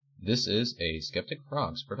This is a Skeptic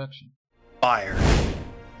Frogs production. Fire.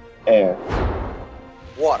 Air.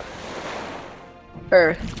 Water.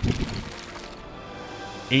 Earth.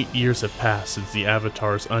 8 years have passed since the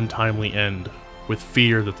Avatar's untimely end. With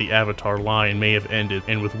fear that the Avatar line may have ended,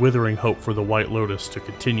 and with withering hope for the White Lotus to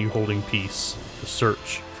continue holding peace, the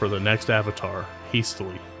search for the next Avatar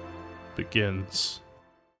hastily begins.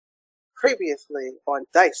 Previously on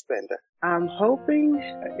Dice Bender. I'm hoping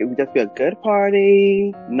it would just be a good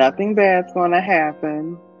party. Nothing bad's gonna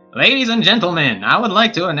happen. Ladies and gentlemen, I would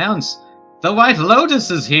like to announce the White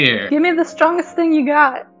Lotus is here! Give me the strongest thing you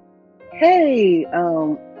got. Hey,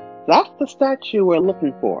 that's the statue we're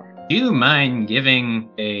looking for. Do you mind giving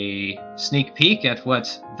a sneak peek at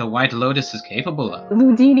what the White Lotus is capable of?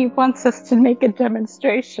 Ludini wants us to make a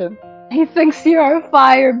demonstration. He thinks you're a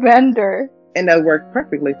firebender. And that worked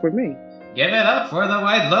perfectly for me. Give it up for the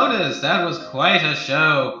White Lotus! That was quite a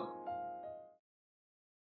show!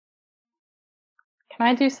 Can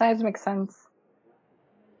I do seismic sense?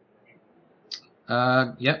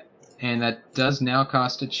 Yep. And that does now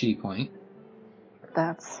cost a chi point.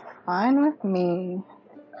 That's fine with me.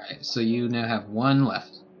 Alright, so you now have one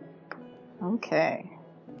left. Okay.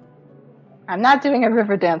 I'm not doing a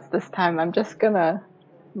river dance this time. I'm just gonna,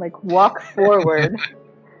 walk forward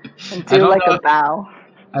and do, a bow.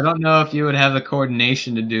 I don't know if you would have the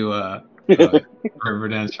coordination to do a river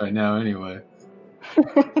dance right now anyway.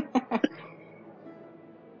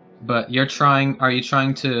 But are you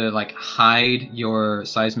trying to, hide your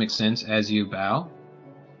seismic sense as you bow?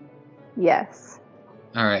 Yes.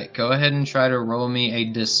 Alright, go ahead and try to roll me a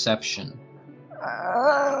deception.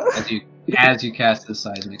 As you cast the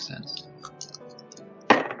seismic sense.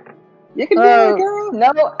 You can do it, girl.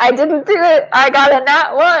 No, I didn't do it. I got a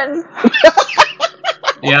nat 1.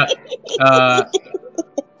 Yeah.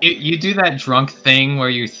 You do that drunk thing where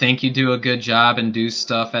you think you do a good job and do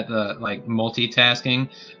stuff at the multitasking,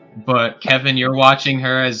 but Kevin, you're watching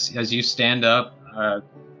her as you stand up,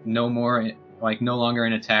 no longer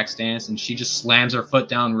in attack stance, and she just slams her foot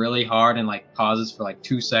down really hard and pauses for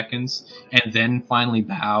 2 seconds, and then finally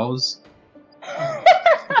bows.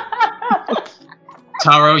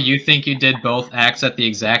 Taro, you think you did both acts at the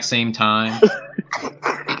exact same time.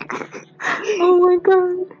 Oh my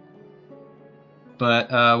god.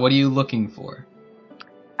 But what are you looking for?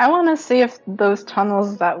 I want to see if those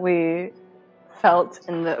tunnels that we felt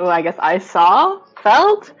in the...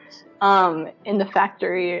 felt in the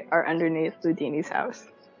factory are underneath Ludini's house.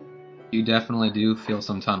 You definitely do feel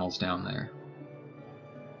some tunnels down there.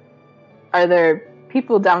 Are there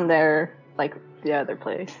people down there like the other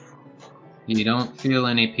place? You don't feel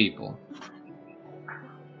any people.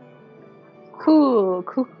 Cool.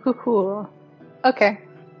 Okay.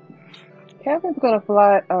 Kevin's gonna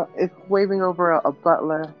fly, is waving over a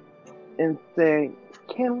butler and say,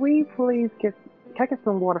 can we please can I get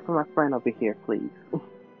some water for my friend over here, please?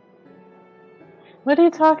 What are you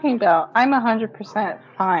talking about? I'm 100%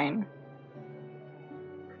 fine.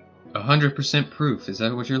 100% proof. Is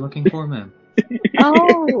that what you're looking for, ma'am?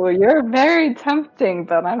 Oh, you're very tempting,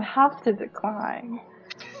 but I have to decline.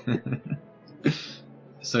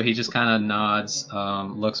 So he just kind of nods,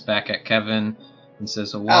 looks back at Kevin, and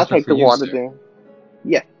says, I'll take the water then.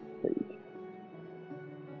 Yes, please.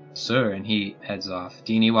 Sir, and he heads off.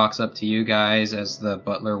 Deanie walks up to you guys as the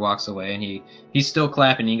butler walks away, and he's still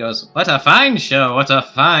clapping. He goes, "What a fine show! What a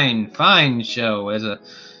fine show! It's a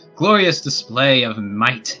glorious display of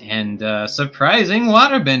might and surprising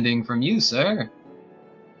waterbending from you, sir."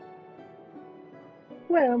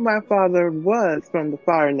 Well, my father was from the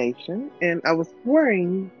Fire Nation, and I was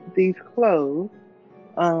wearing these clothes.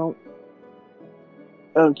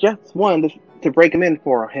 Just one to break them in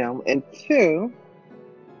for him, and two,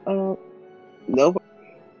 no.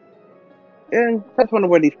 And I just want to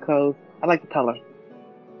wear these clothes. I like the color.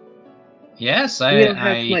 Yes, We don't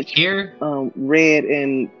have I much, hear. Red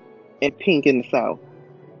and pink in the South.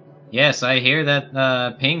 Yes, I hear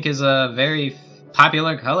that pink is a very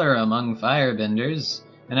popular color among firebenders,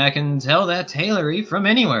 and I can tell that tailory from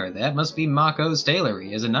anywhere. That must be Mako's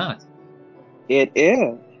tailory, is it not? It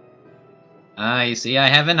is. Ah, you see, I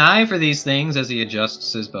have an eye for these things as he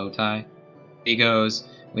adjusts his bow tie. He goes,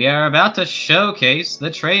 "We are about to showcase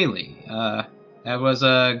the Trayley. That was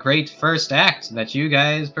a great first act that you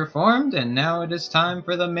guys performed, and now it is time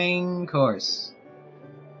for the main course."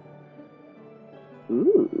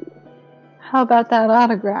 Ooh. How about that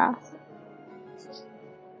autograph?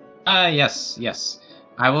 Yes.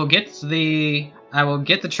 I will get the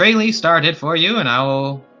Trayley started for you, and I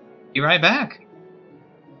will be right back.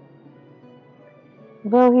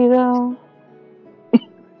 Will he though?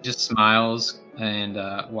 Just smiles and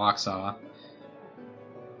walks off.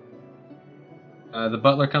 The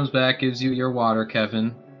butler comes back, gives you your water,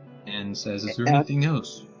 Kevin, and says, "Is there anything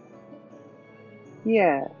else?"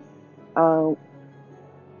 Yeah. Fill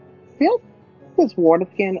this water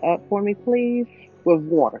skin up for me, please, with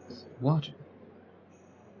water. Water.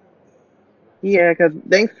 Yeah, because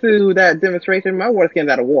thanks to that demonstration, my water skin's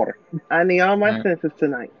out of water. I need all my senses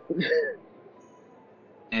tonight.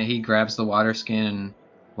 And he grabs the water skin and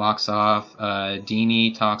walks off.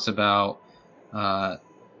 Deanie talks about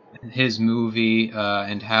his movie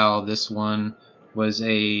and how this one was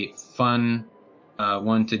a fun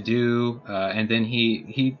one to do. And then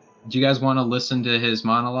he do you guys want to listen to his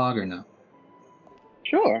monologue or no?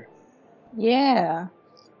 Sure. Yeah.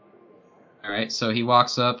 All right, so he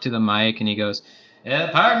walks up to the mic and he goes,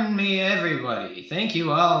 "Pardon me, everybody. Thank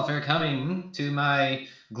you all for coming to my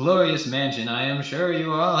glorious mansion. I am sure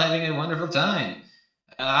you are all having a wonderful time.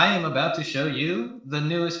 I am about to show you the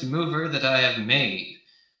newest mover that I have made.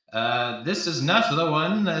 This is not the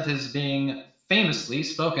one that is being famously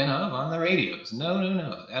spoken of on the radios.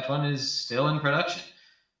 No. That one is still in production.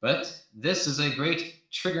 But this is a great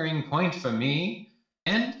triggering point for me,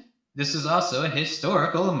 and this is also a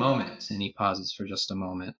historical moment." And he pauses for just a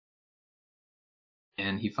moment.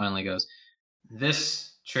 And he finally goes,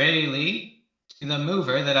 "This trailer to the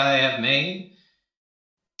mover that I have made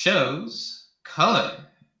shows color,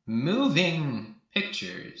 moving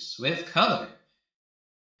pictures with color.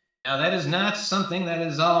 Now, that is not something that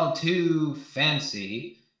is all too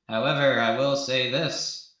fancy. However, I will say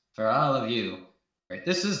this for all of you.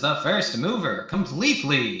 This is the first mover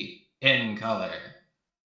completely in color."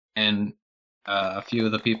 And a few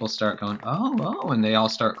of the people start going, oh, and they all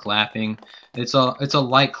start clapping. It's a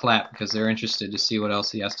light clap because they're interested to see what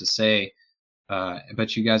else he has to say.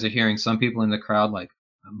 But you guys are hearing some people in the crowd like,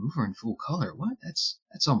 "A mover in full color? What? That's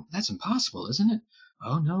impossible, isn't it?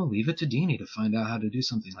 Oh no, leave it to Deanie to find out how to do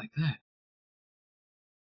something like that."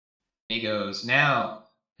 He goes, "Now,"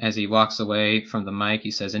 as he walks away from the mic,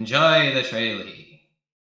 he says, "Enjoy the trailer."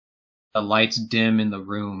 The lights dim in the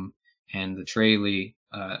room, and the trailer,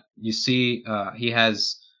 you see, he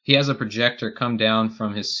has a projector come down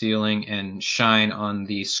from his ceiling and shine on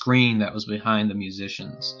the screen that was behind the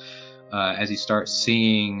musicians. As you start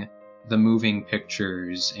seeing the moving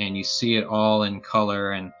pictures, and you see it all in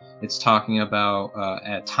color, and it's talking about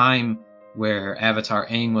a time where Avatar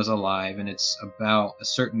Aang was alive, and it's about a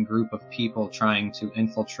certain group of people trying to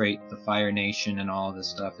infiltrate the Fire Nation and all of this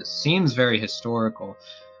stuff. It seems very historical.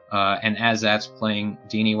 And as that's playing,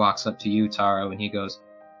 Deanie walks up to you, Taro, and he goes,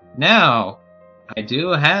 "Now, I do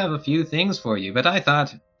have a few things for you, but I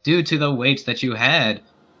thought, due to the wait that you had,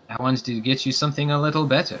 I wanted to get you something a little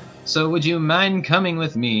better. So would you mind coming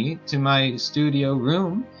with me to my studio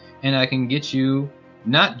room, and I can get you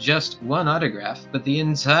not just one autograph, but the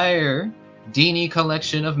entire Deanie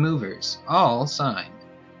collection of movers, all signed."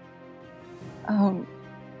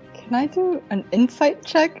 Can I do an insight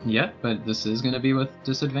check? Yeah, but this is going to be with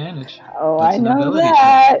disadvantage. Oh, That's I an know ability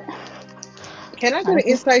that. Can I do an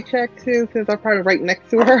insight check too, since I'm probably right next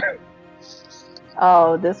to her?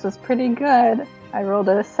 Oh, this was pretty good. I rolled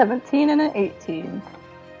a 17 and an 18.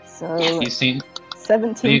 So You've seen.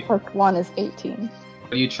 17 plus 1 is 18.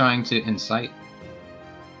 What are you trying to incite?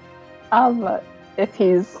 If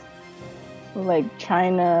he's like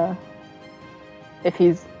trying to,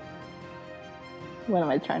 what am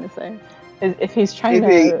I trying to say? If he's trying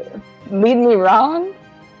to lead me wrong,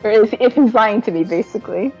 or if he's lying to me,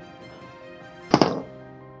 basically.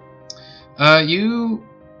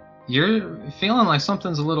 You're feeling like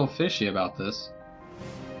something's a little fishy about this.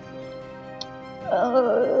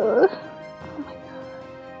 Oh my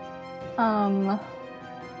god.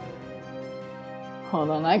 Hold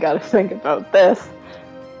on, I gotta think about this.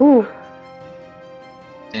 Ooh.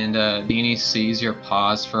 And Deanie sees your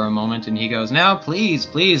pause for a moment, and he goes, "Now, please,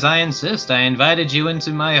 I insist. I invited you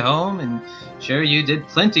into my home, and sure, you did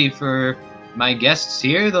plenty for my guests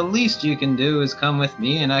here. The least you can do is come with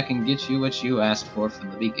me, and I can get you what you asked for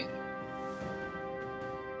from the beginning."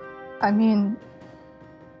 I mean,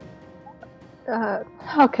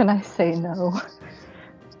 how can I say no?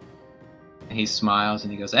 And he smiles,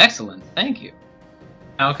 and he goes, "Excellent, thank you.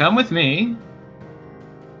 Now come with me."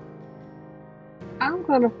 I'm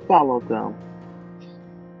gonna follow them.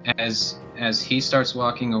 As he starts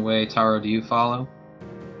walking away, Taro, do you follow?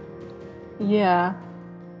 Yeah.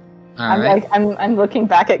 All right. I'm looking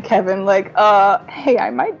back at Kevin like, hey,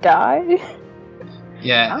 I might die.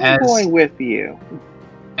 Yeah, I'm going with you.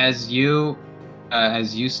 As you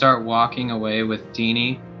start walking away with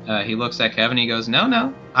Deanie, he looks at Kevin. He goes,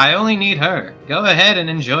 "No, I only need her. Go ahead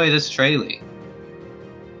and enjoy this trailer."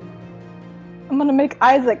 I'm gonna make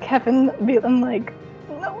eyes at Kevin, being like,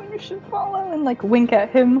 "No, You should follow and like wink at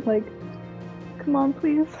him, like, come on,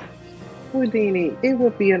 please. Houdini, it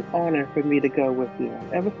would be an honor for me to go with you.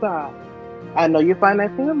 And besides, I know you're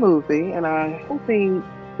financing a movie, and I'm hoping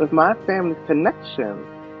with my family's connections,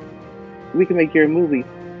 we can make your movie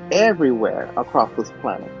everywhere across this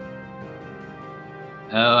planet.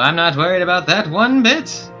 Oh, I'm not worried about that one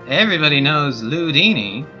bit. Everybody knows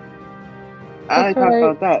Ludini. I ain't Okay. talking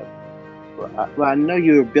about that. Well, I know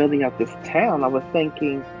you were building up this town. I was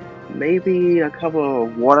thinking maybe a couple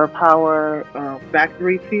of water power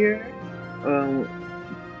factories here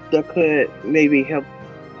that could maybe help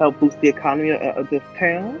boost the economy of this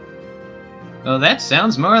town. Well, that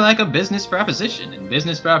sounds more like a business proposition, and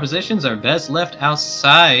business propositions are best left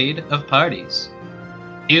outside of parties.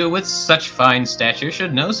 You, with such fine stature,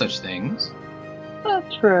 should know such things.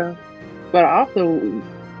 That's true. But I also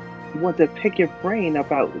want to pick your brain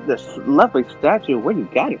about this lovely statue, where you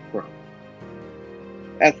got it from.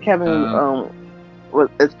 As Kevin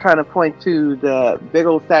is trying to point to the big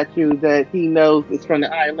old statue that he knows is from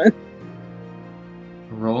the island.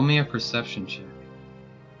 Roll me a perception check.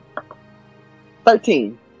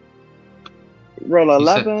 13. Roll You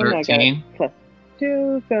said 11. I 13? got plus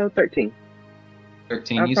 2, so 13.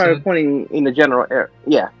 13, I'm you probably said? pointing in the general area.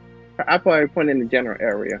 Yeah. I'm probably pointing in the general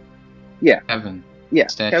area. Yeah. Kevin. Yeah.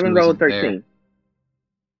 Statue Kevin rolled isn't there. 13.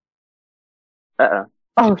 Uh-oh.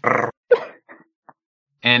 Oh,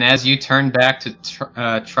 And as you turn back to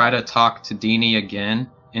try to talk to Dini again,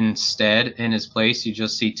 instead, in his place, you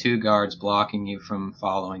just see 2 guards blocking you from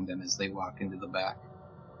following them as they walk into the back.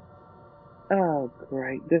 Oh,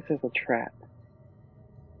 great. This is a trap.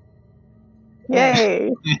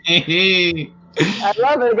 yay! I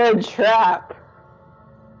love a good trap.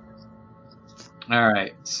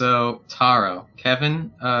 Alright, so Taro,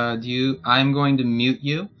 Kevin, I'm going to mute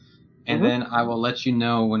you, and then I will let you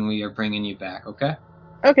know when we are bringing you back, okay?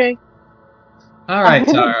 Okay. Alright,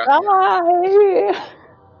 I'm Taro. gonna die.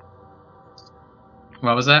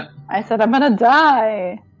 What was that? I said I'm gonna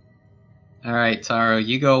die. Alright, Taro,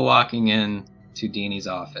 you go walking in to Dini's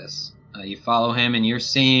office. You follow him, and you're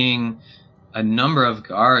seeing a number of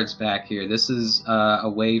guards back here. This is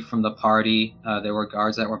away from the party. There were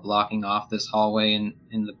guards that were blocking off this hallway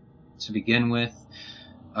to begin with.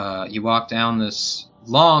 You walk down this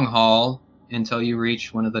long hall until you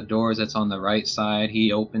reach one of the doors that's on the right side.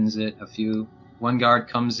 He opens it. One guard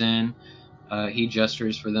comes in. He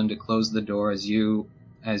gestures for them to close the door as you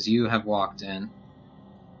have walked in.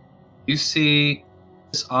 You see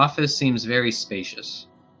this office seems very spacious.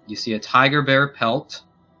 You see a tiger bear pelt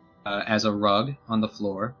as a rug on the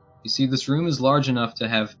floor. You see this room is large enough to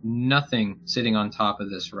have nothing sitting on top of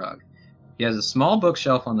this rug. He has a small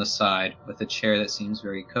bookshelf on the side with a chair that seems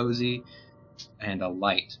very cozy and a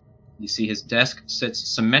light. You see his desk sits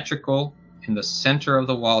symmetrical in the center of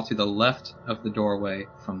the wall to the left of the doorway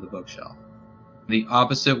from the bookshelf. The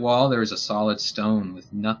opposite wall, there is a solid stone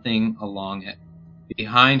with nothing along it.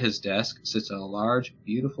 Behind his desk sits a large,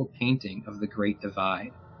 beautiful painting of the Great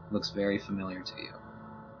Divide. Looks very familiar to you,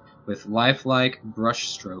 with lifelike brush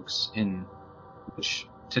strokes in which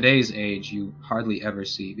today's age you hardly ever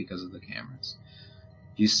see because of the cameras.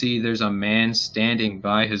 You see there's a man standing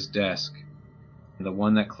by his desk, and the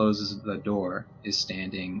one that closes the door is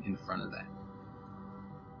standing in front of that.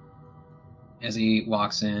 As he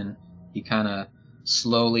walks in, he kind of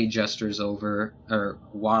slowly gestures over, or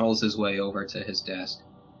waddles his way over to his desk.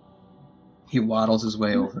 He waddles his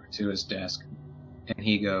way over to his desk, and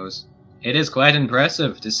he goes, "It is quite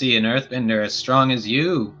impressive to see an earthbender as strong as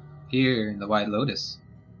you here in the White Lotus."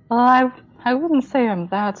 Well, I wouldn't say I'm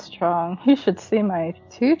that strong. You should see my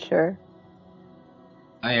teacher.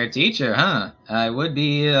 Your teacher, huh? I would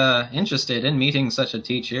be interested in meeting such a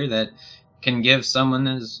teacher that can give someone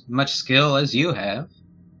as much skill as you have.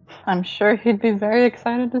 I'm sure he'd be very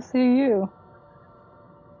excited to see you.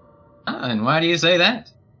 And why do you say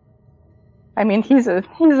that? I mean, he's a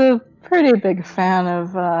pretty big fan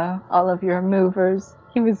of all of your movers.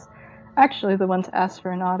 He was actually the one to ask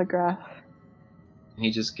for an autograph.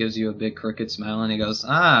 He just gives you a big crooked smile and he goes,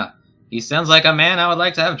 he sounds like a man I would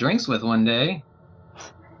like to have drinks with one day.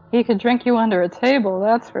 He could drink you under a table,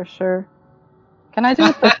 that's for sure. Can I do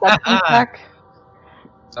a perception check?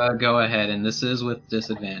 Go ahead, and this is with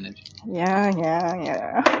disadvantage.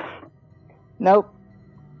 Yeah. Nope.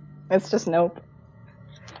 It's just nope.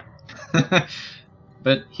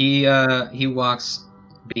 But he walks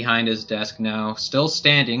behind his desk now, still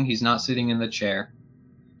standing. He's not sitting in the chair,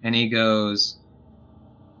 and he goes,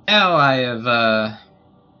 "Now I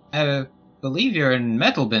believe you're a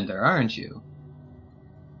metal bender, aren't you?"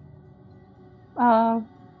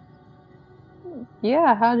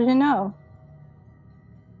 Yeah, how did you know?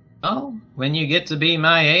 Oh, when you get to be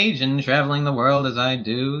my age and traveling the world as I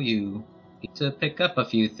do, you get to pick up a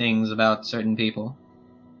few things about certain people.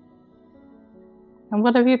 And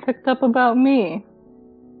what have you picked up about me?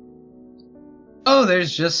 Oh,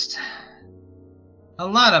 there's just a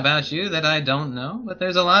lot about you that I don't know, but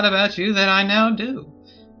there's a lot about you that I now do.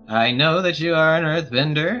 I know that you are an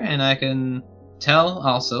earthbender, and I can tell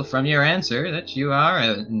also from your answer that you are,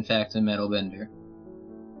 in fact, a metalbender.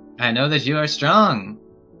 I know that you are strong.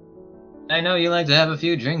 I know you like to have a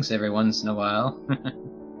few drinks every once in a while.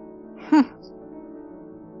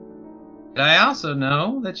 But I also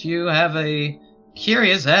know that you have a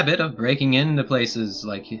curious habit of breaking into places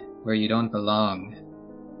like where you don't belong.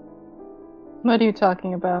 What are you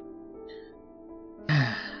talking about?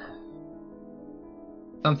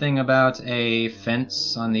 Something about a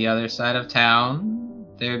fence on the other side of town.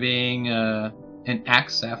 There being an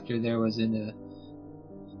axe after there was a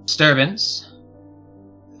disturbance.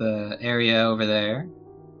 The area over there.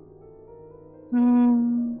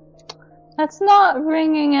 That's not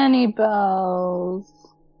ringing any bells.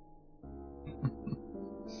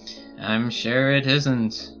 I'm sure it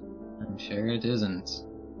isn't. I'm sure it isn't.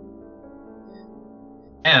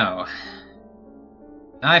 Now,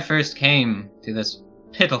 I first came to this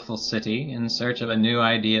pitiful city in search of a new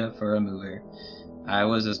idea for a mover. I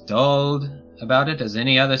was as dulled about it as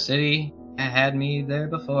any other city had me there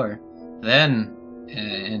before. Then,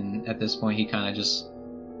 and at this point he kind of just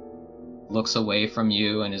looks away from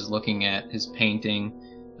you and is looking at his painting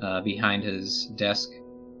behind his desk,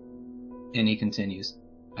 and he continues.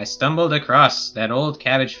 I stumbled across that old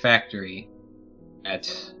cabbage factory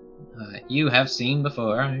that you have seen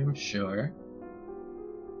before, I'm sure.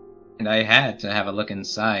 And I had to have a look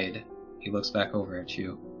inside. He looks back over at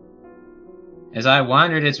you. As I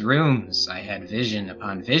wandered its rooms, I had vision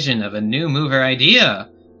upon vision of a new mover idea,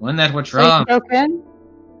 one that would So you draw... broke in?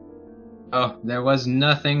 Oh, there was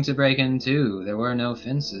nothing to break into. There were no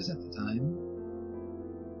fences at the time.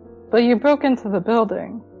 But you broke into the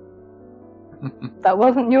building. That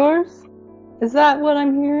wasn't yours? Is that what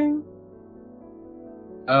I'm hearing?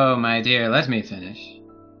 Oh, my dear, let me finish.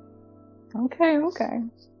 Okay.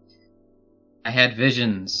 I had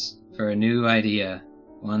visions for a new idea,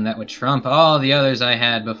 one that would trump all the others I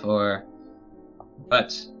had before.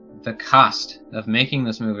 But the cost of making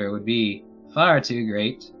this mover would be far too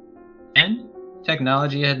great, and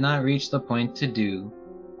technology had not reached the point to do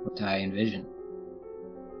what I envisioned.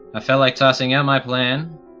 I felt like tossing out my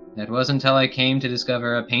plan. It wasn't until I came to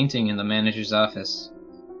discover a painting in the manager's office.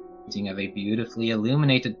 A painting of a beautifully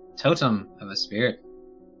illuminated totem of a spirit.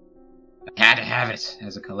 I had to have it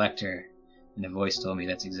as a collector, and a voice told me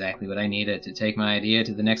that's exactly what I needed to take my idea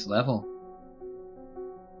to the next level.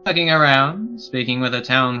 Looking around, speaking with the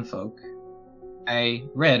town folk, I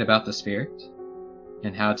read about the spirit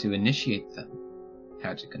and how to initiate them,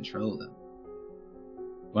 how to control them.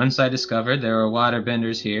 Once I discovered there were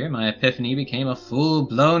waterbenders here, my epiphany became a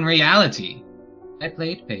full-blown reality. I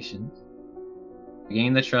played patient. I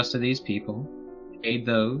gained the trust of these people, paid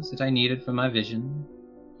those that I needed for my vision,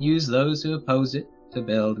 used those who oppose it to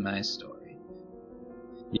build my story.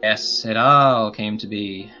 Yes, it all came to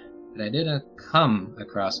be, but I did come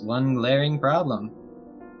across one glaring problem.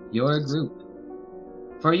 Your group.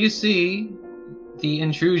 For you see, the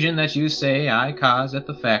intrusion that you say I caused at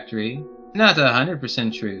the factory, not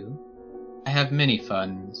 100% true. I have many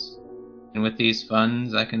funds, and with these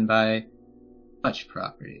funds I can buy much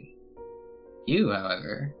property. You,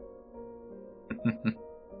 however...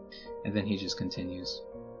 And then he just continues.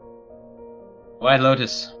 White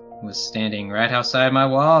Lotus was standing right outside my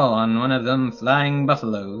wall on one of them flying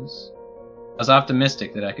buffaloes. I was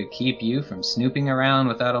optimistic that I could keep you from snooping around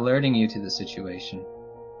without alerting you to the situation.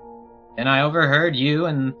 Then I overheard you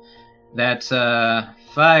and that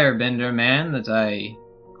firebender man that I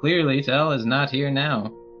clearly tell is not here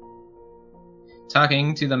now,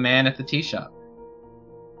 talking to the man at the tea shop.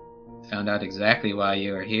 Found out exactly why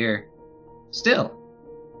you are here. Still,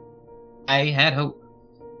 I had hope.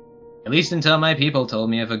 At least until my people told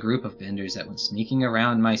me of a group of benders that went sneaking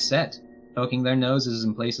around my set, poking their noses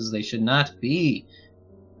in places they should not be.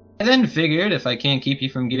 I then figured if I can't keep you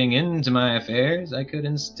from getting into my affairs, I could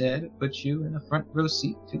instead put you in a front row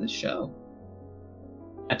seat to the show.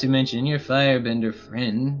 Not to mention your firebender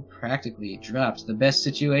friend practically dropped the best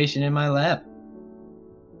situation in my lap.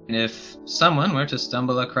 And if someone were to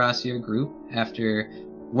stumble across your group after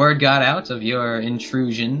word got out of your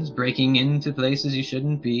intrusions, breaking into places you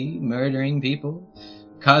shouldn't be, murdering people,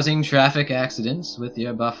 causing traffic accidents with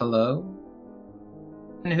your buffalo,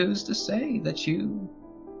 and who's to say that you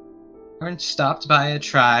weren't stopped by a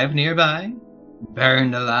tribe nearby,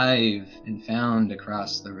 burned alive and found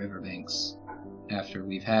across the riverbanks after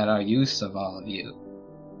we've had our use of all of you.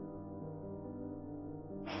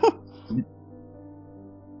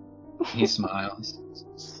 He smiles.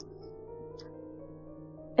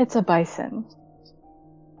 It's a bison.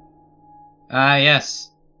 Ah,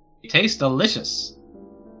 yes. They taste delicious.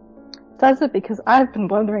 Does it? Because I've been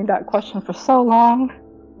wondering that question for so long.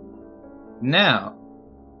 Now,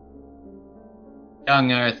 young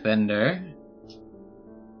Earthbender,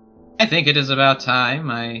 I think it is about time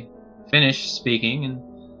I finish speaking and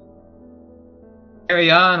carry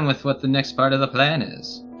on with what the next part of the plan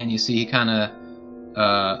is. And you see he kind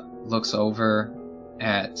of looks over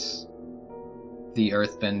at the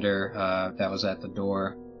Earthbender that was at the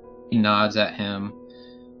door. He nods at him.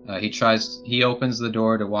 He opens the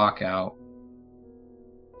door to walk out.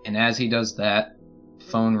 And as he does that,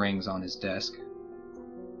 phone rings on his desk.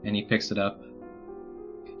 And he picks it up.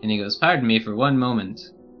 And he goes, "Pardon me for one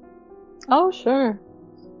moment." Oh, sure.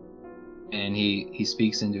 And he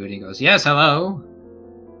speaks into it. He goes, "Yes, hello."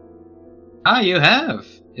 "Ah, you have.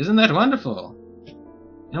 Isn't that wonderful?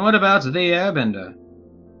 And what about the Airbender?"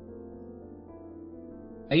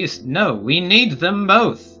 No, we need them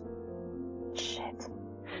both. Shit.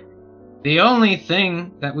 The only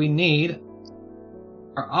thing that we need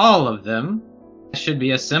are all of them. It should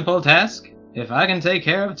be a simple task. If I can take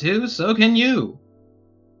care of two, so can you.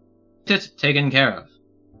 It's taken care of.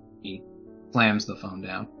 He slams the phone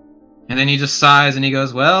down. And then he just sighs and he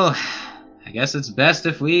goes, "Well, I guess it's best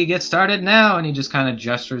if we get started now." And he just kind of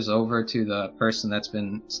gestures over to the person that's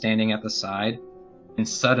been standing at the side. And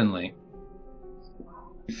suddenly,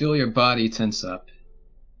 you feel your body tense up.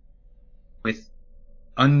 With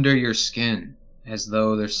under your skin, as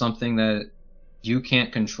though there's something that you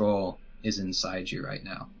can't control is inside you right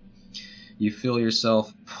now. You feel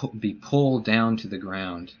yourself be pulled down to the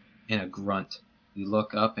ground in a grunt. You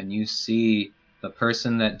look up and you see the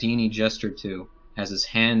person that Dini gestured to has his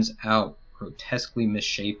hands out, grotesquely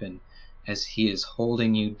misshapen, as he is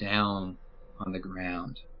holding you down on the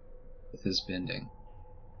ground with his bending.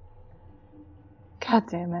 God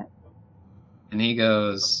damn it. And he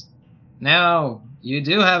goes, "Now, you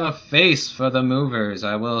do have a face for the movers,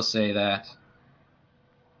 I will say that."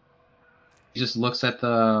 He just looks at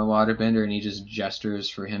the waterbender and he just gestures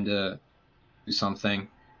for him to do something.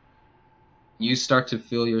 You start to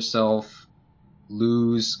feel yourself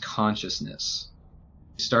lose consciousness.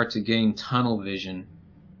 You start to gain tunnel vision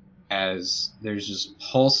as there's just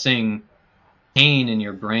pulsing pain in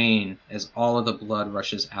your brain as all of the blood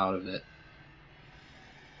rushes out of it.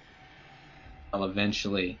 I'll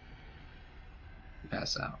eventually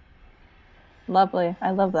pass out. Lovely.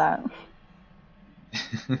 I love that.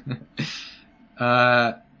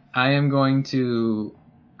 I am going to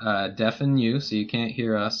deafen you so you can't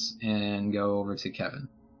hear us and go over to Kevin.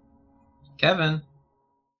 Kevin?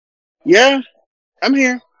 Yeah, I'm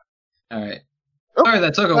here. Alright. Oh, Sorry,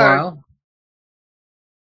 that took a sorry. while.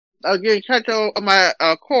 I was getting checked on my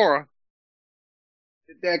Cora.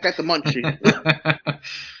 I got the munchie.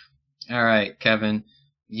 Alright, Kevin.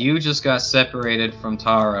 You just got separated from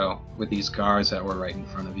Taro with these guards that were right in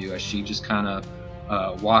front of you as she just kind of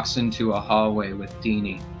walks into a hallway with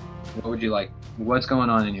Dini. What would you like? What's going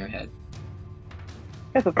on in your head?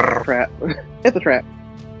 It's a trap. It's a trap.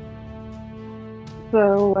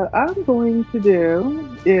 So what I'm going to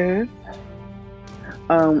do is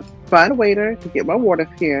find a waiter to get my water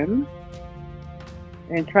skin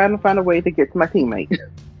and trying to find a way to get to my teammate.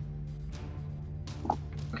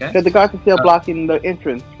 Okay. Because the guards are still blocking the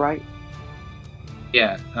entrance, right?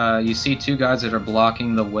 Yeah, you see two guards that are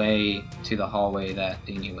blocking the way to the hallway that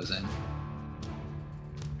Dini was in.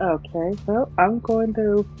 Okay, so I'm going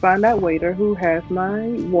to find that waiter who has my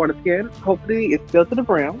water skin. Hopefully it's filled to the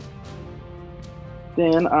brim.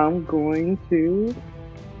 Then I'm going to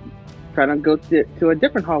try to go to a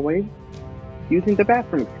different hallway using the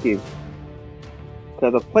bathroom excuse.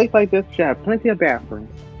 Because a place like this should have plenty of bathrooms.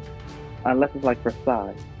 Unless it's like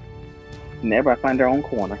Versailles. And everybody find their own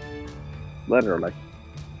corner. Literally.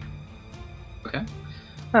 Okay.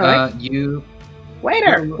 Alright.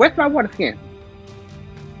 Waiter! Where's my water skin?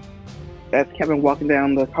 That's Kevin walking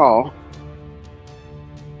down the hall.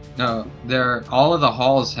 No, all of the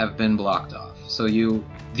halls have been blocked off. So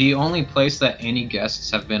the only place that any guests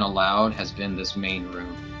have been allowed has been this main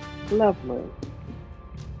room. Lovely.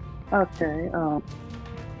 Okay,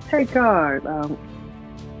 hey guard,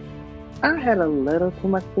 I had a little too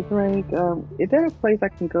much to drink. Is there a place I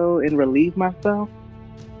can go and relieve myself?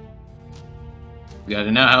 We got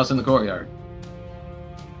an outhouse in the courtyard.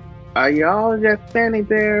 Are y'all just standing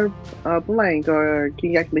there blank, or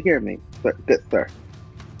can you actually hear me? Good sir.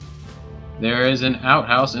 There is an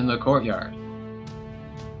outhouse in the courtyard.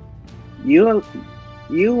 You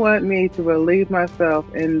want me to relieve myself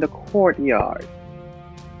in the courtyard?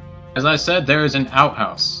 As I said, there is an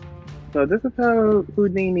outhouse. So this is how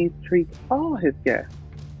Houdini treats all his guests.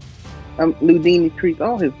 Houdini treats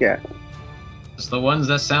all his guests. It's the ones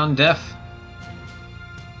that sound deaf.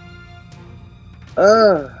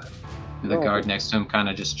 Ugh. The Oh. guard next to him kind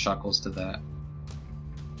of just chuckles to that.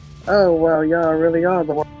 Oh, well, y'all really are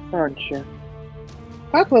the worst, aren't you?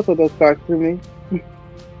 How close are those guards to me?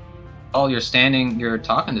 Oh, you're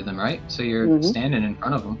talking to them, right? So you're Mhm. standing in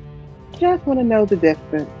front of them. Just want to know the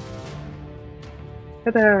distance.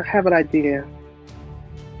 Because I have an idea.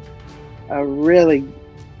 A really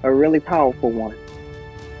powerful one.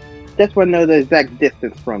 Just want to know the exact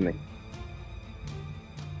distance from me.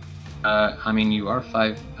 I mean, you are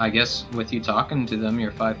 5. I guess with you talking to them,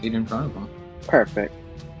 you're 5 feet in front of them. Perfect.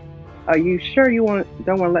 Are you sure you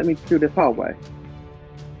don't want to let me through this hallway?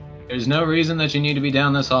 There's no reason that you need to be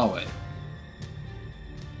down this hallway.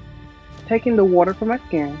 Taking the water from my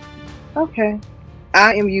skin. Okay.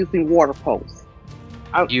 I am using water pulse.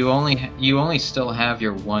 You only still have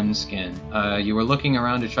your one skin. You were looking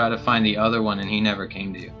around to try to find the other one, and he never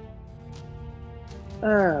came to you.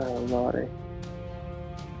 Oh, Lordy.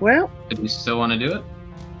 Well, But you still want to do it?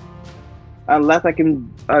 unless I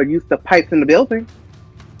can use the pipes in the building.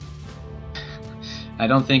 I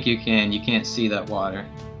don't think you can. You can't see that water.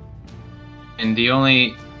 And the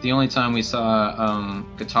only time we saw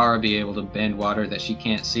Katara be able to bend water that she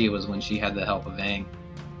can't see was when she had the help of Aang.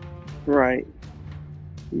 Right.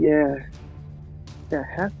 Yeah. There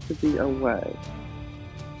has to be a way.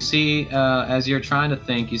 You see, as you're trying to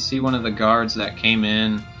think, you see one of the guards that came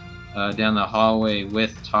in down the hallway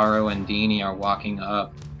with Taro and Dini are walking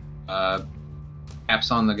up, taps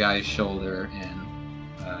on the guy's shoulder, and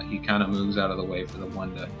he kind of moves out of the way for the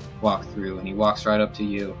one to walk through, and he walks right up to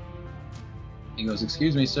you. He goes,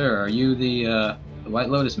 "Excuse me, sir, are you the White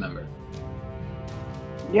Lotus member?"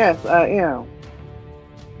 Yes, I am.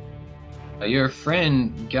 Your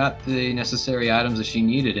friend got the necessary items that she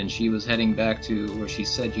needed, and she was heading back to where she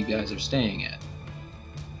said you guys are staying at.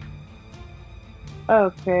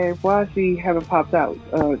 Okay, why she haven't popped out?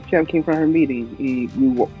 She haven't came from her meeting.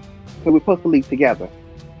 So we're supposed to leave together.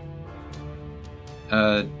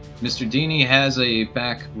 Mr. Dini has a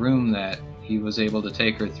back room that he was able to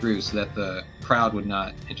take her through so that the crowd would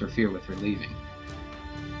not interfere with her leaving.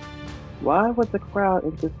 Why would the crowd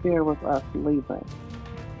interfere with us leaving?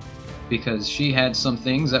 Because she had some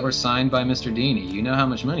things that were signed by Mr. Dini. You know how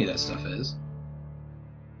much money that stuff is.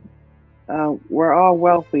 We're all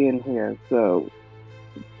wealthy in here, so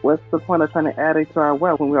what's the point of trying to add it to our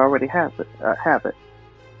wealth when we already have it?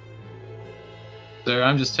 Sir,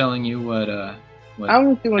 I'm just telling you what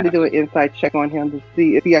I'm going to do an inside check on him to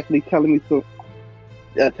see if he actually telling me some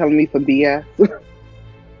BS.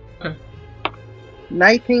 Okay.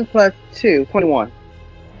 19 plus 2, 21.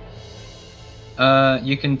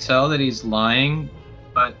 You can tell that he's lying,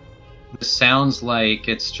 but it sounds like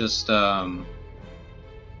it's just like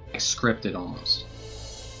scripted almost.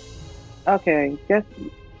 Okay, guess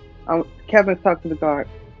Kevin's talking to the guard.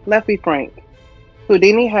 Let's be frank.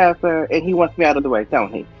 Houdini has her, and he wants me out of the way,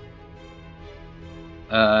 don't he?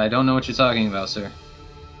 I don't know what you're talking about, sir.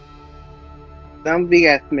 Don't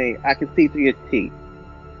BS me. I can see through your teeth.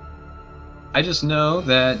 I just know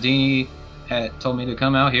that Dini had told me to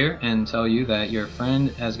come out here and tell you that your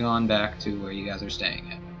friend has gone back to where you guys are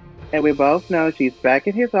staying at. And we both know she's back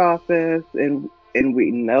in his office, and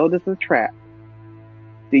we know this is a trap.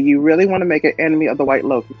 Do you really want to make an enemy of the White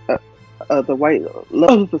Lotus,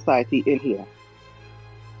 Society in here?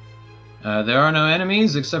 There are no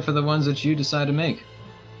enemies except for the ones that you decide to make.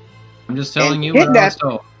 I'm just telling And you what I was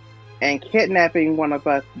told. And kidnapping one of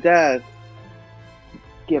us does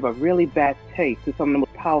give a really bad taste to some of the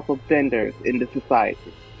most powerful benders in the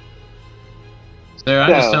society. Sir, I'm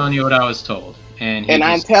just telling you what I was told. And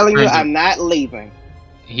I'm telling you, I'm not leaving.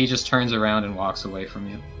 He just turns around and walks away from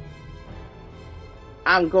you.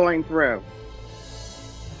 I'm going through.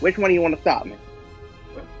 Which one do you want to stop me?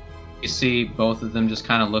 You see both of them just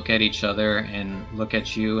kind of look at each other and look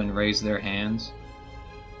at you and raise their hands.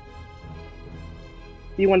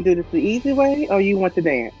 Do you want to do this the easy way, or you want to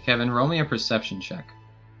dance? Kevin, roll me a perception check.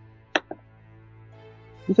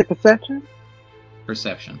 You said perception?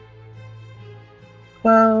 Perception.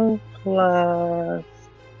 12 plus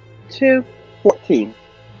 2, 14.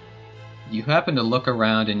 You happen to look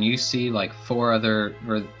around and you see like four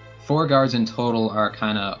guards in total are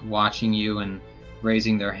kind of watching you and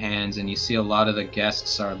raising their hands, and you see a lot of the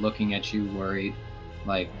guests are looking at you worried,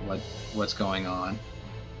 like what's going on.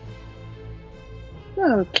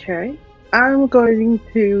 Okay. I'm going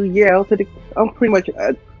to yell to the. I'm pretty much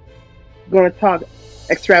going to talk,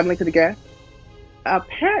 extrapolate to the guest.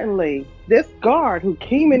 Apparently, this guard who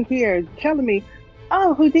came in here is telling me,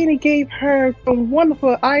 oh, Houdini gave her some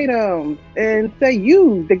wonderful items and say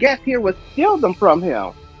you, the guest here, will steal them from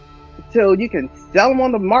him. So you can sell them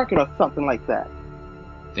on the market or something like that.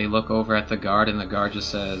 They look over at the guard, and the guard just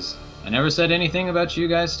says, I never said anything about you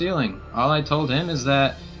guys stealing. All I told him is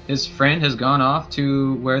that his friend has gone off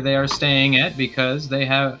to where they are staying at because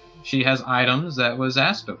she has items that was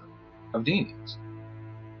asked of Dini's.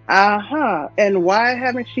 Uh-huh. And why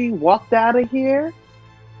haven't she walked out of here?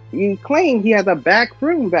 You claim he has a back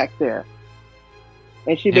room back there.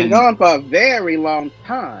 And she's been gone for a very long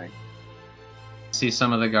time. See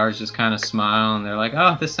some of the guards just kind of smile, and they're like,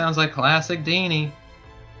 oh, this sounds like classic Dini.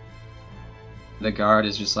 The guard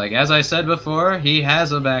is just like, as I said before, he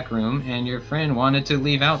has a back room, and your friend wanted to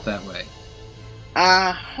leave out that way.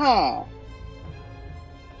 Uh-huh.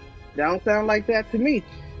 Don't sound like that to me.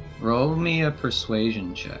 Roll me a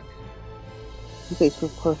persuasion check. You say for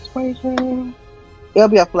persuasion? It'll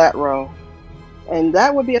be a flat roll. And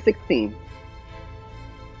that would be a 16.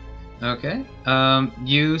 Okay.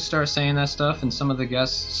 You start saying that stuff, and some of the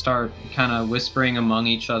guests start kind of whispering among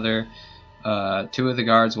each other. Two of the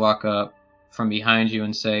guards walk up from behind you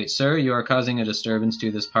and say, Sir, you are causing a disturbance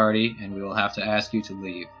to this party, and we will have to ask you to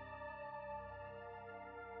leave.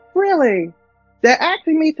 Really? They're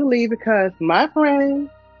asking me to leave because my friend,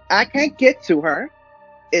 I can't get to her.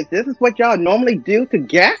 If this is what y'all normally do to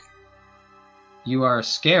guests? You are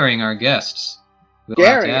scaring our guests.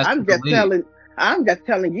 Gary, I'm just telling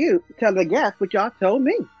the guests what y'all told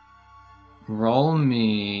me. Roll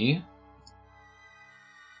me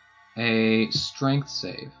a strength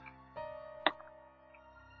save.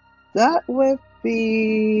 That would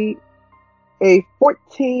be a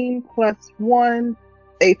 14 plus 1,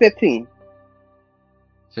 a 15.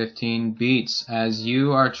 15 beats. As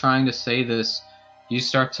you are trying to say this, you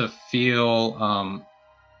start to feel,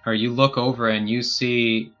 or you look over and you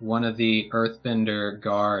see one of the Earthbender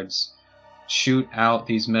guards shoot out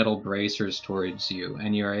these metal bracers towards you,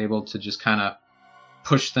 and you're able to just kind of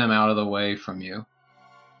push them out of the way from you.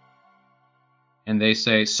 And they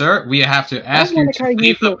say, Sir, we have to ask you to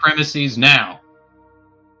leave the premises now.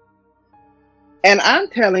 And I'm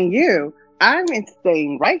telling you, I'm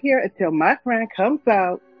staying right here until my friend comes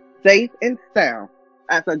out safe and sound.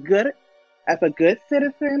 As a good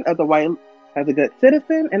citizen of the White, as a good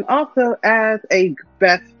citizen, and also as a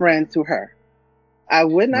best friend to her. I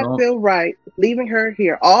would not feel right leaving her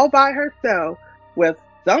here all by herself with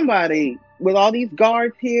somebody, with all these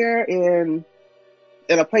guards here in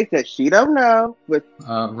a place that she don't know. With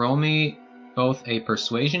roll me both a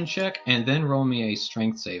persuasion check and then roll me a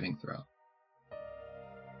strength saving throw.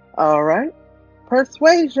 All right,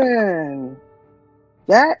 persuasion.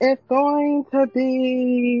 That is going to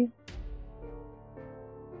be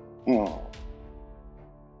a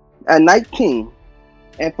 19,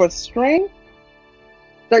 and for strength,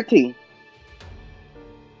 13.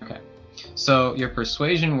 Okay, so your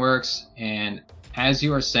persuasion works, and as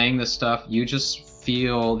you are saying this stuff, you just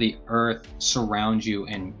feel the earth surround you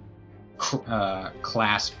and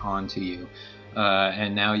clasp onto you,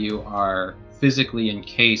 and now you are physically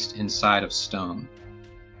encased inside of stone.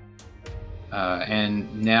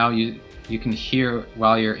 And now you can hear,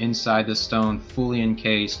 while you're inside the stone, fully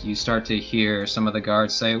encased, you start to hear some of the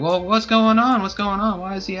guards say, well, what's going on? What's going on?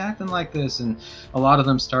 Why is he acting like this? And a lot of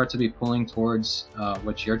them start to be pulling towards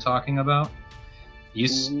what you're talking about.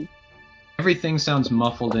 Everything sounds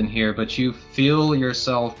muffled in here, but you feel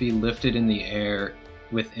yourself be lifted in the air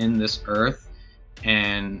within this earth,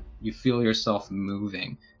 and you feel yourself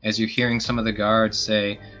moving. As you're hearing some of the guards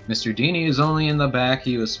say, Mr. Dini is only in the back.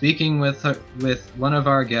 He was speaking with one of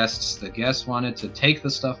our guests. The guests wanted to take the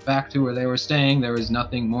stuff back to where they were staying. There was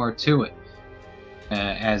nothing more to it.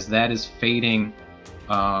 As that is fading,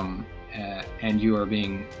 and you are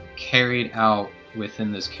being carried out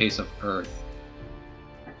within this case of earth.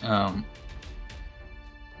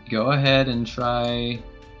 Go ahead and try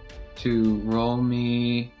to roll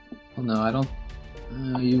me... Well, no, I don't...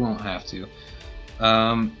 you won't have to.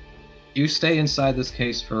 You stay inside this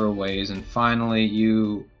case for a ways, and finally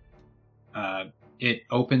it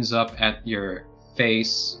opens up at your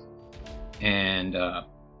face, and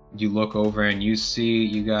you look over and you see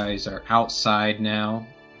you guys are outside now.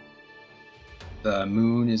 The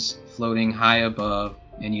moon is floating high above,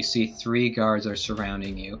 and you see 3 guards are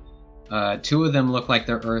surrounding you. 2 of them look like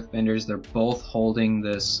they're earthbenders. They're both holding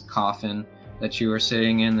this coffin that you are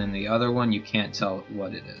sitting in, and the other one you can't tell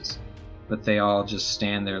what it is. But they all just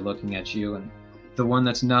stand there looking at you, and the one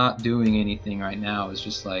that's not doing anything right now is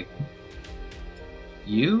just like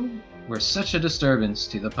You were such a disturbance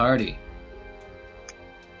to the party.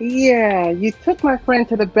 Yeah, you took my friend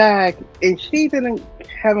to the back, and she's been in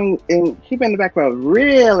the back for a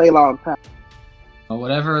really long time. Well,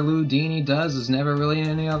 whatever Ludini does is never really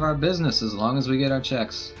any of our business as long as we get our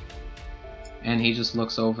checks. And he just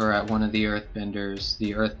looks over at one of the earthbenders.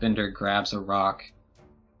 The earthbender grabs a rock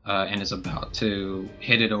and is about to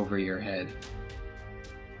hit it over your head.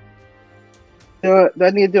 Do I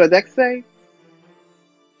need to do a dex save?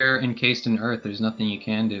 You're encased in earth, there's nothing you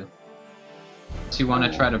can do. If you want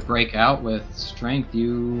to try to break out with strength,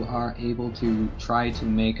 you are able to try to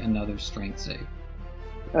make another strength save.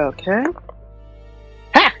 Okay.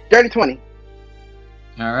 Ha! Dirty 20.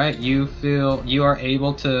 Alright, you are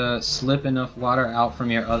able to slip enough water out from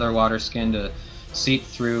your other water skin to seep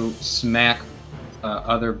through, smack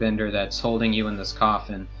other bender that's holding you in this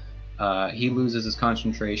coffin. He loses his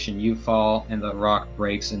concentration, you fall, and the rock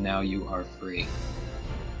breaks, and now you are free.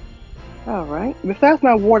 Alright. Besides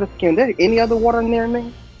my water skin, there any other water near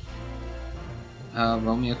me?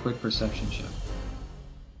 Roll me a quick perception check.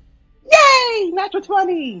 Yay! Natural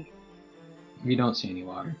 20! You don't see any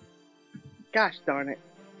water. Gosh darn it.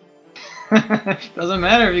 Doesn't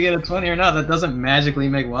matter if you get a 20 or not, that doesn't magically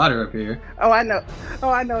make water appear. Oh, I know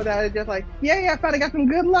that. It's just like, yay, I finally got some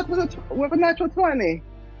good luck with a natural 20.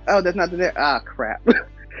 Oh, there's nothing there. Ah, crap.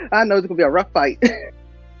 I know it's going to be a rough fight.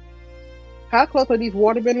 How close are these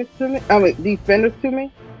water benders to me? I mean, these benders to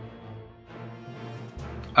me?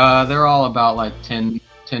 They're all about like 10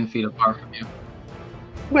 feet apart from you.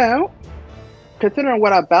 Well, considering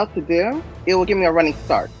what I'm about to do, it will give me a running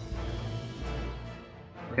start.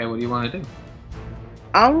 Okay, what do you want to do?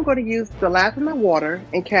 I'm going to use the last of my water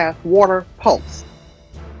and cast Water Pulse.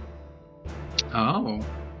 Oh.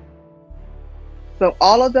 So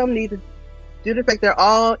all of them need to do the fact they're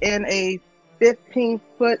all in a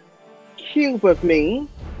 15-foot cube with me.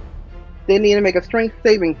 They need to make a strength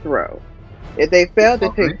saving throw. If they fail, they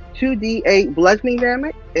take 2d8 bludgeoning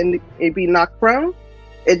damage and it'd be knocked prone.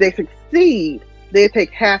 If they succeed, they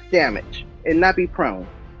take half damage and not be prone.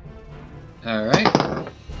 Alright.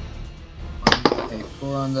 One got a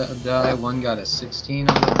 4 on the die, one got a 16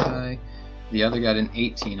 on the die, the other got an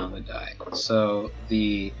 18 on the die. So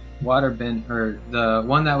the the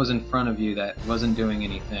one that was in front of you that wasn't doing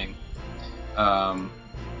anything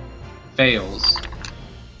fails,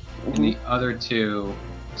 and the other two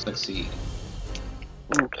succeed.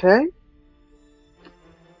 Okay.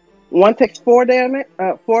 One takes 4 damage,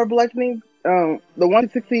 4 bludgeoning. The one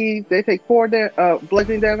that succeeds, they take 4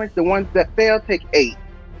 bludgeoning damage. The ones that fail take 8.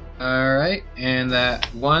 Alright, and that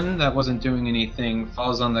one that wasn't doing anything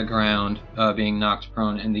falls on the ground, being knocked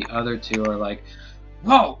prone, and the other two are like,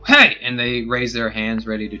 whoa, hey! And they raise their hands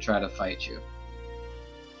ready to try to fight you.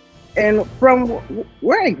 And from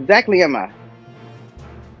where exactly am I?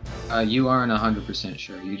 You aren't 100%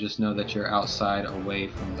 sure. You just know that you're outside, away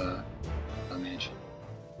from the mansion.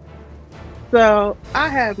 So I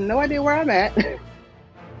have no idea where I'm at.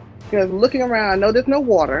 Because looking around, I know there's no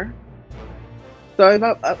water. So I'm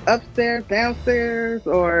upstairs, downstairs,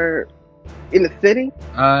 or in the city.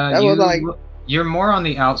 You're more on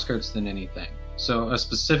the outskirts than anything. So a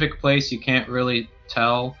specific place you can't really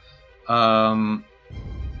tell. And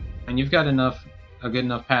you've got a good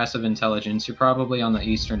enough passive intelligence. You're probably on the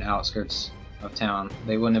eastern outskirts of town.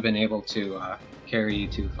 They wouldn't have been able to carry you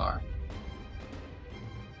too far.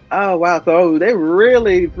 Oh wow! So they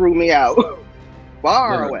really threw me out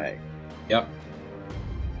far away. Yep.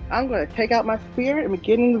 I'm gonna take out my spear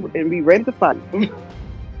and be ready to fight.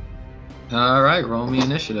 All right, roll me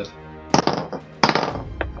initiative.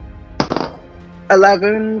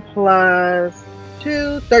 11 plus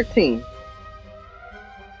 2, 13.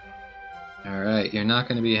 All right, you're not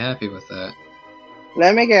going to be happy with that.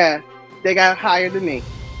 Let me guess. They got higher than me.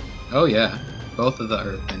 Oh yeah, both of the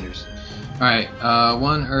earthbenders. All right,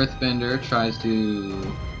 one earthbender tries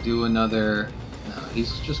to do another. No,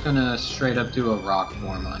 he's just gonna straight up do a rock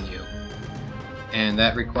form on you, and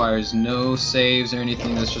that requires no saves or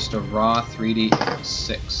anything. That's just a raw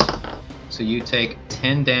 3d6. So you take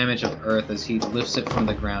 10 damage of earth as he lifts it from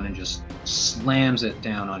the ground and just slams it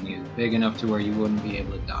down on you, big enough to where you wouldn't be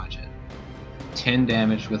able to dodge it. 10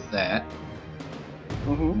 damage with that.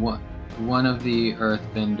 Mm-hmm. One of the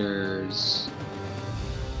earthbenders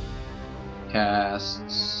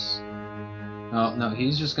casts... Oh, no,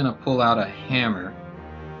 he's just going to pull out a hammer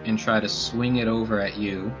and try to swing it over at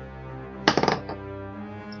you.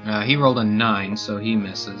 He rolled a 9, so he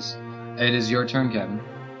misses. It is your turn, Kevin.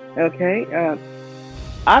 Okay.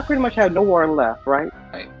 I pretty much have no water left, right?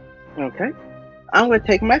 Right. Okay. I'm going to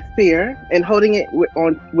take my spear and holding it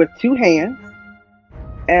with 2 hands.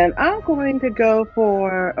 And I'm going to go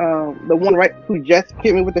for the one right who just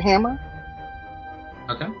hit me with the hammer.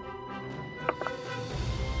 Okay.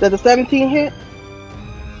 Does a 17 hit?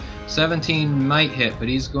 17 might hit, but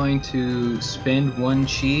he's going to spend 1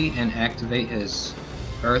 chi and activate his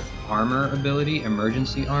Earth Armor ability,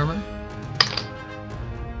 Emergency Armor.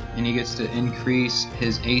 And he gets to increase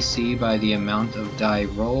his AC by the amount of die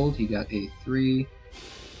rolled. He got a 3.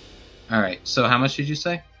 Alright, so how much did you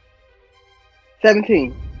say?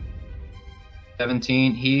 17.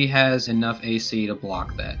 17. He has enough AC to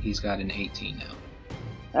block that. He's got an 18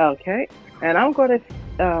 now. Okay. And I'm going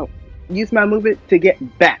to use my movement to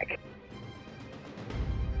get back.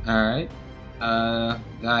 Alright.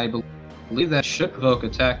 I believe that should provoke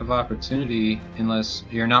attack of opportunity unless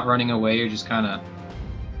you're not running away, you're just kind of...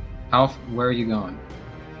 Where are you going?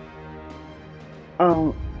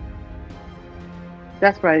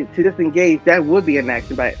 That's right. To disengage, that would be an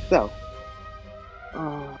action by itself.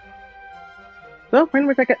 So pretty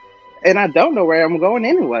much and I don't know where I'm going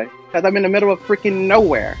anyway, because I'm in the middle of freaking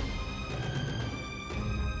nowhere.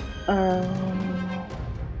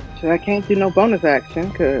 So I can't do no bonus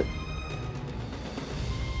action,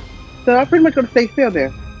 so I'm pretty much going to stay still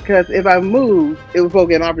there, because if I move, it will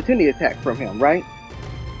get an opportunity attack from him, right?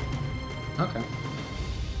 Okay.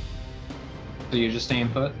 So you're just staying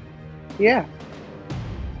put? Yeah.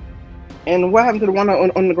 And what happened to the one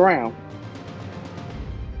on the ground?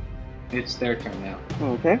 It's their turn now.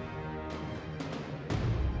 Okay.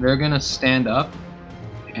 They're gonna stand up,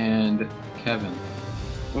 and Kevin,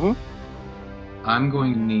 I'm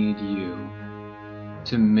going to need you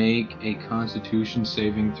to make a Constitution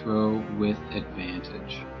saving throw with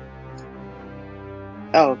advantage.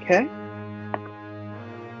 Okay.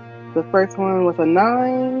 The first one was a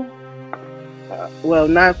 9.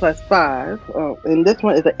 9 plus 5. And this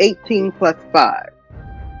one is an 18 plus 5.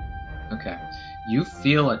 Okay. You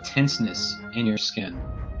feel a tenseness in your skin,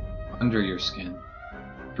 under your skin,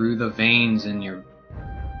 through the veins in your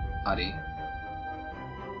body.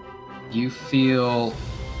 You feel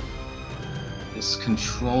this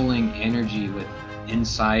controlling energy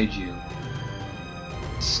inside you.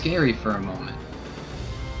 It's scary for a moment.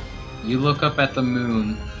 You look up at the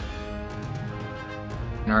moon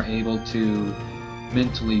and are able to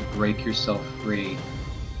mentally break yourself free.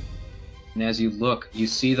 And as you look, you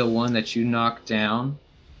see the one that you knocked down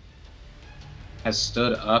has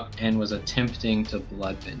stood up and was attempting to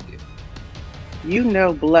bloodbend you. You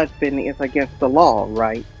know bloodbending is against the law,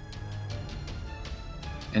 right?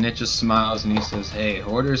 And it just smiles and he says, "Hey,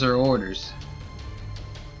 orders are orders."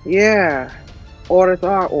 Yeah, orders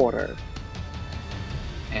are orders.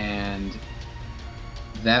 And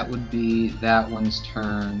that would be that one's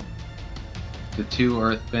turn. The 2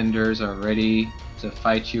 earthbenders are ready to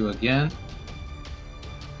fight you again.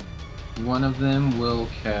 One of them will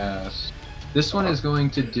cast... This one is going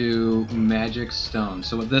to do Magic Stone.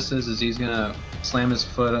 So what this is he's going to slam his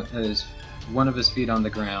foot, one of his feet on the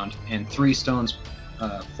ground, and 3 stones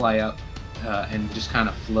fly up and just kind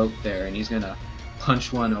of float there, and he's going to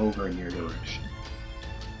punch one over in your direction.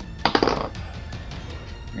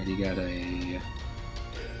 Alright, you got a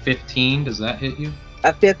 15. Does that hit you?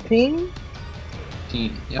 A 15?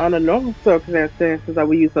 15, yep. On a normal circumstances, I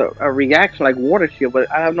would use a reaction like water shield, but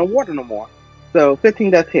I have no water no more. So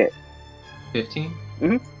 15 does hit. 15?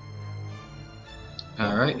 Mm-hmm.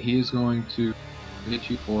 Alright, he is going to hit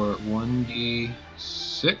you for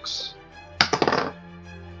 1d6.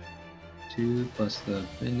 2 plus the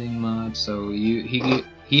bending mod, so he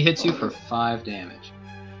hits you for 5 damage.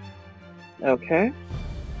 Okay.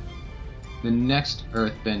 The next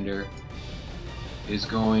earthbender is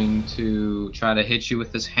going to try to hit you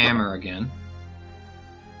with this hammer again.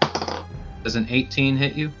 Does an 18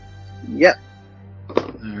 hit you? Yep.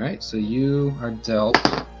 Alright, so you are dealt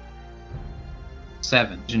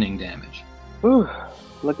 7 bludgeoning damage. Ooh,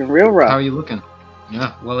 looking real rough. How are you looking?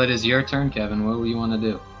 Yeah, well, it is your turn, Kevin. What do you want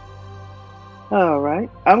to do? Alright,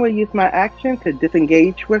 I'm going to use my action to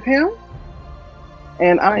disengage with him.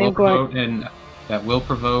 And That will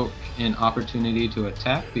provoke an opportunity to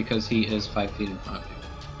attack because he is 5 feet in front of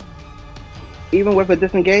you. Even with a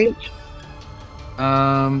disengage?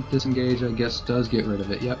 Disengage, I guess, does get rid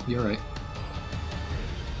of it. Yep, you're right.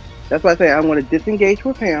 That's why I say I'm going to disengage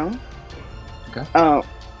with him. Okay.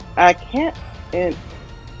 I can't, and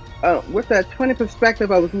with that 20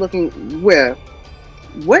 perspective I was looking with,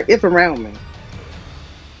 what is around me?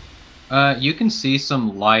 You can see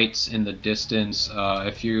some lights in the distance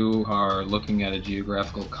if you are looking at a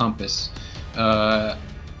geographical compass. The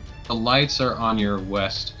lights are on your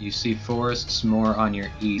west. You see forests more on your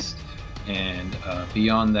east, and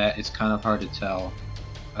beyond that, it's kind of hard to tell.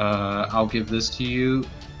 I'll give this to you.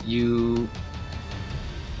 You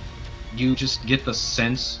just get the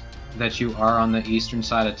sense that you are on the eastern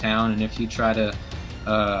side of town, and if you try to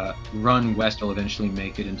run west, you'll eventually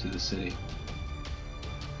make it into the city.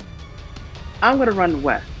 I'm gonna run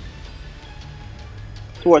west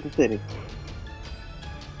towards the city.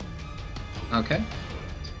 Okay.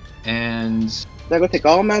 And They're gonna take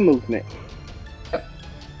all my movement.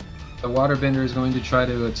 the waterbender is going to try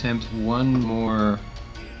to attempt one more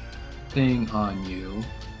thing on you.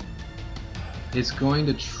 It's going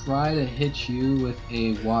to try to hit you with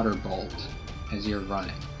a water bolt as you're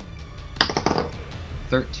running.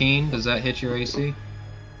 13, does that hit your AC?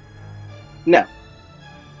 No.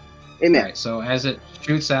 Amen. Alright, so as it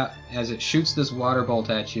shoots this water bolt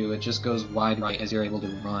at you, it just goes wide right as you're able to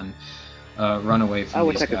run away from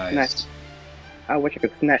these guys. I wish I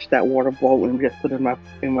could snatch that water bolt and just put it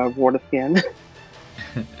in my water skin.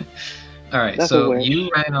 Alright, so you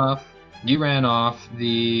ran off.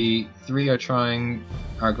 The three are going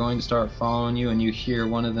to start following you, and you hear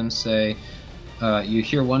one of them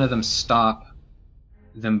stop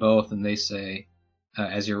them both, and they say,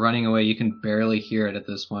 as you're running away, you can barely hear it at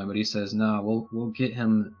this point, but he says, "No, we'll get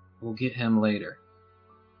him later."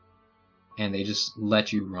 And they just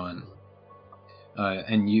let you run.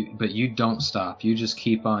 But you don't stop. You just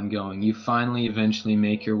keep on going. You finally eventually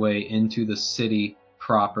make your way into the city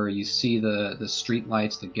proper. You see the street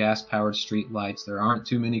lights, the gas-powered street lights. There aren't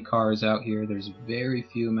too many cars out here. There's very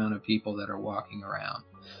few amount of people that are walking around.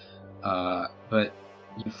 But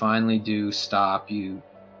you finally do stop. You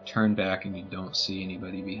turn back and you don't see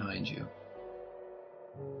anybody behind you.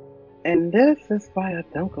 And this is why I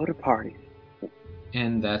don't go to parties.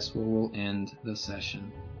 And that's where we'll end the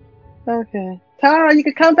session. Okay. Tara, you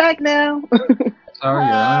can come back now. Sorry,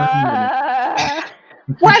 you're on.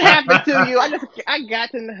 What happened to you? I got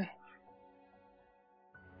to know.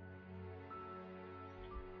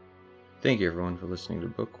 Thank you everyone for listening to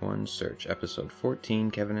Book 1 Search, Episode 14,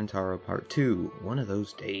 Kevin and Taro Part 2, One of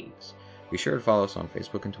Those Days. Be sure to follow us on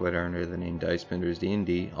Facebook and Twitter under the name Dicebenders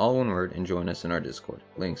D&D, all one word, and join us in our Discord.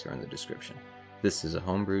 Links are in the description. This is a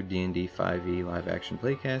homebrewed D&D 5e live-action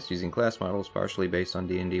playcast using class models partially based on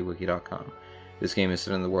dndwiki.com. This game is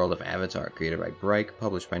set in the world of Avatar, created by Bryke,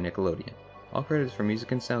 published by Nickelodeon. All credits for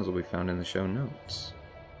music and sounds will be found in the show notes.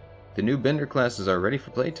 The new Bender classes are ready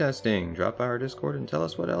for playtesting. Drop by our Discord and tell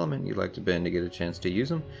us what element you'd like to bend to get a chance to use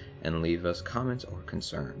them, and leave us comments or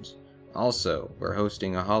concerns. Also, we're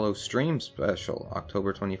hosting a Hollow Stream special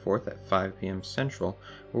October 24th at 5 p.m. Central,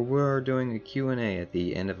 where we're doing a Q&A at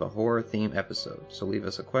the end of a horror-themed episode, so leave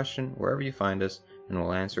us a question wherever you find us, and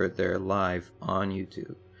we'll answer it there live on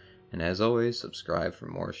YouTube. And as always, subscribe for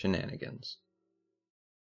more shenanigans.